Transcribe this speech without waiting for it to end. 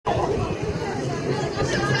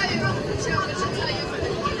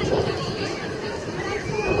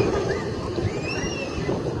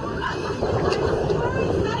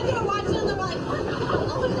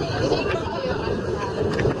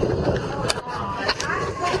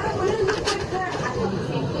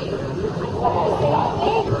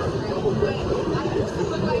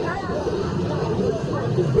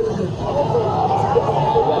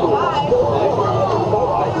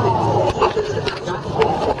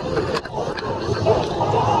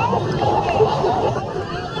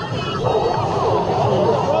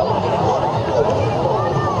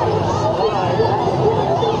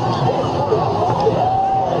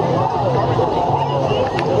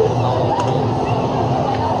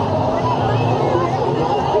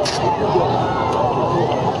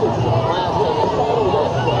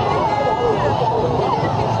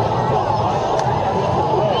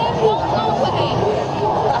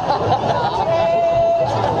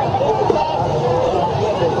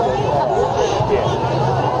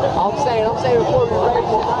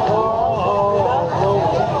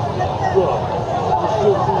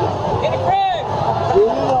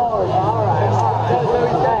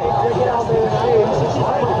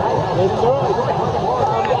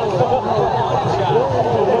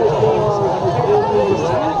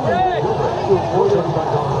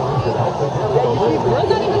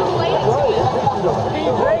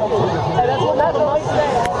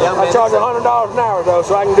I charge $100 an hour though,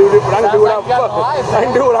 so I can do what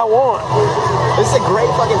I want. This is a great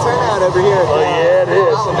fucking turnout over here. Oh yeah, it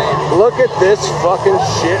is. Look at this fucking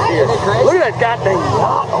shit here. Look at that goddamn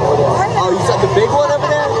yacht over there. Oh, you said the big one over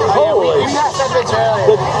there? Holy shit.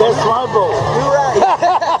 That's my boat. You're right.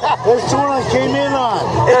 That's the one I came in on.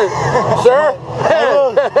 Sir?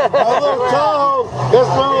 My little Tahoe, that's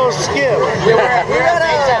my little skip. We were at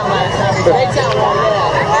Baytown last time. Baytown won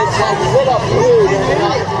that. It's lit up blue.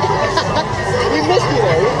 We missed you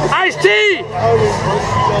there. Iced tea!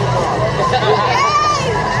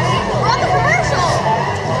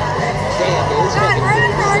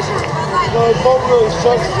 No, the boat really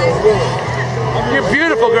sucks though, really. You're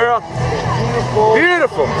beautiful, girl.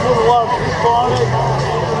 Beautiful. You put a lot of people on it.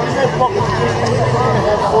 You that fucking thing, you can't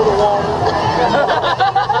have soda water.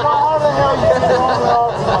 How the hell you get on the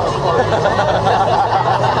off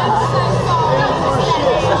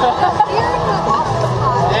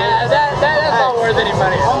Yeah, that's not worth any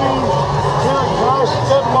money. I mean, can I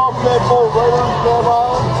step off that boat right on Crab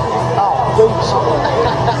Island? I'll think so.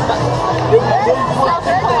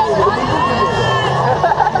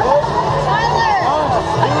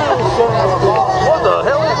 What the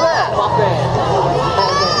hell is that?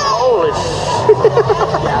 Holy shit. If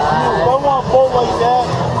I want a boat like that,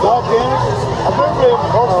 gigantic, I've never been able to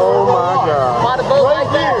Oh my God. Want a boat like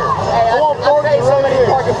that? Hey, I'll pay somebody to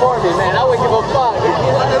park it for me, man. I wouldn't give a fuck.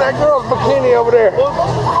 Look at that girl's bikini over there. Look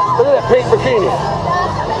at that pink bikini.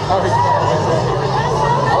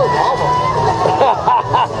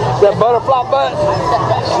 That butterfly butt?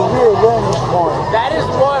 That is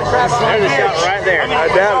one crap. There's a shot right there. I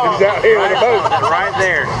doubt it. He's out here with a boat. Right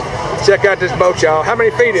there. Check out this boat, y'all. How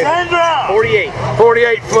many feet is it? 48.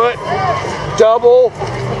 48 foot double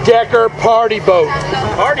decker party boat.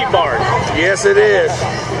 Party barn. Yes, it is.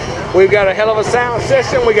 We've got a hell of a sound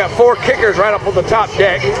system. We got 4 kickers right up on the top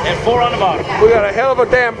deck. And 4 on the bottom. We got a hell of a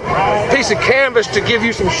damn piece of canvas to give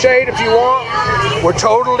you some shade if you want. We're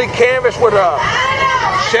totally canvas with a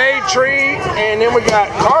shade tree, and then we got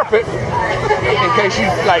carpet in case you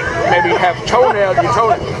like maybe have toenails. Your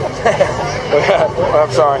toenails.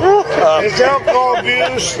 I'm sorry. It's alcohol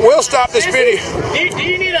abuse. We'll stop this video. Do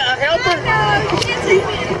you need a helper?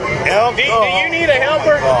 Do you need a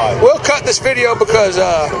helper? We'll cut this video because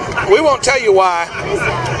we won't tell you why.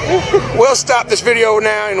 We'll stop this video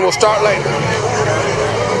now and we'll start later.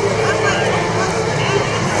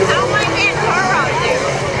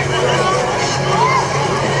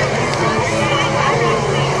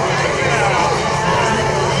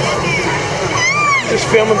 Just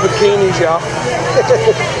filming bikinis, y'all.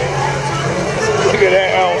 Look at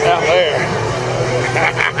that out there.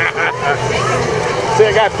 See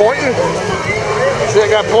that guy pointing? See that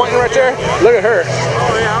guy pointing right there? Look at her.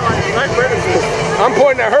 Oh yeah, I like British. I'm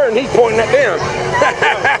pointing at her and he's pointing at them.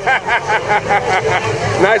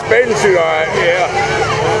 Nice bathing suit, all right, yeah.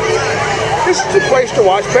 This is the place to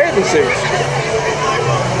watch bathing suits.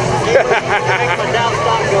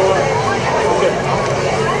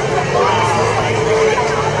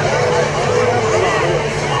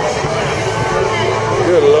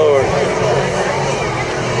 Good Lord.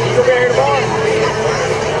 You go here tomorrow?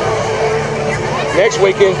 Next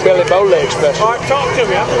weekend's Belly Bow Leg special. All right, talk to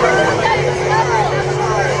me.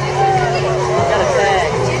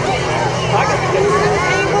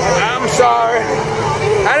 I'm sorry.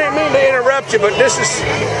 I didn't mean to interrupt you, but this is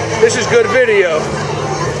good video.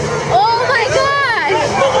 Oh my God!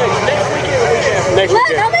 Next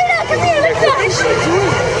weekend. Oh my God, come here, look at that.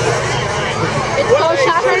 It's called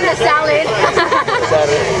chocolate and a salad.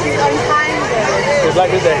 On time. Just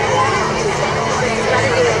like today.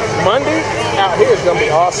 Monday out here is gonna be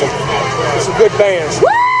awesome. There's some good bands. Woo!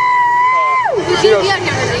 You out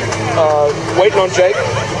here, really? Waiting on Jake.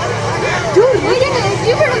 Dude,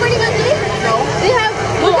 you heard of Waiting on Jake? No. They have.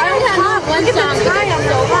 Well, I don't have one song.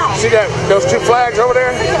 See that? Those 2 flags over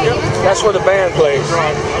there? That's where the band plays. No,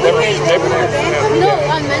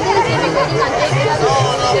 on Monday they're gonna be Waiting on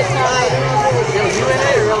Jake.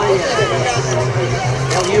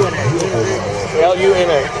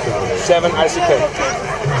 L-U-N-A. 7 I-C-K.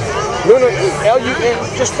 Luna, L-U-N,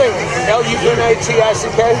 just think,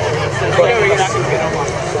 L-U-N-A-T-I-C-K.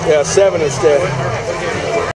 Yeah, 7 instead.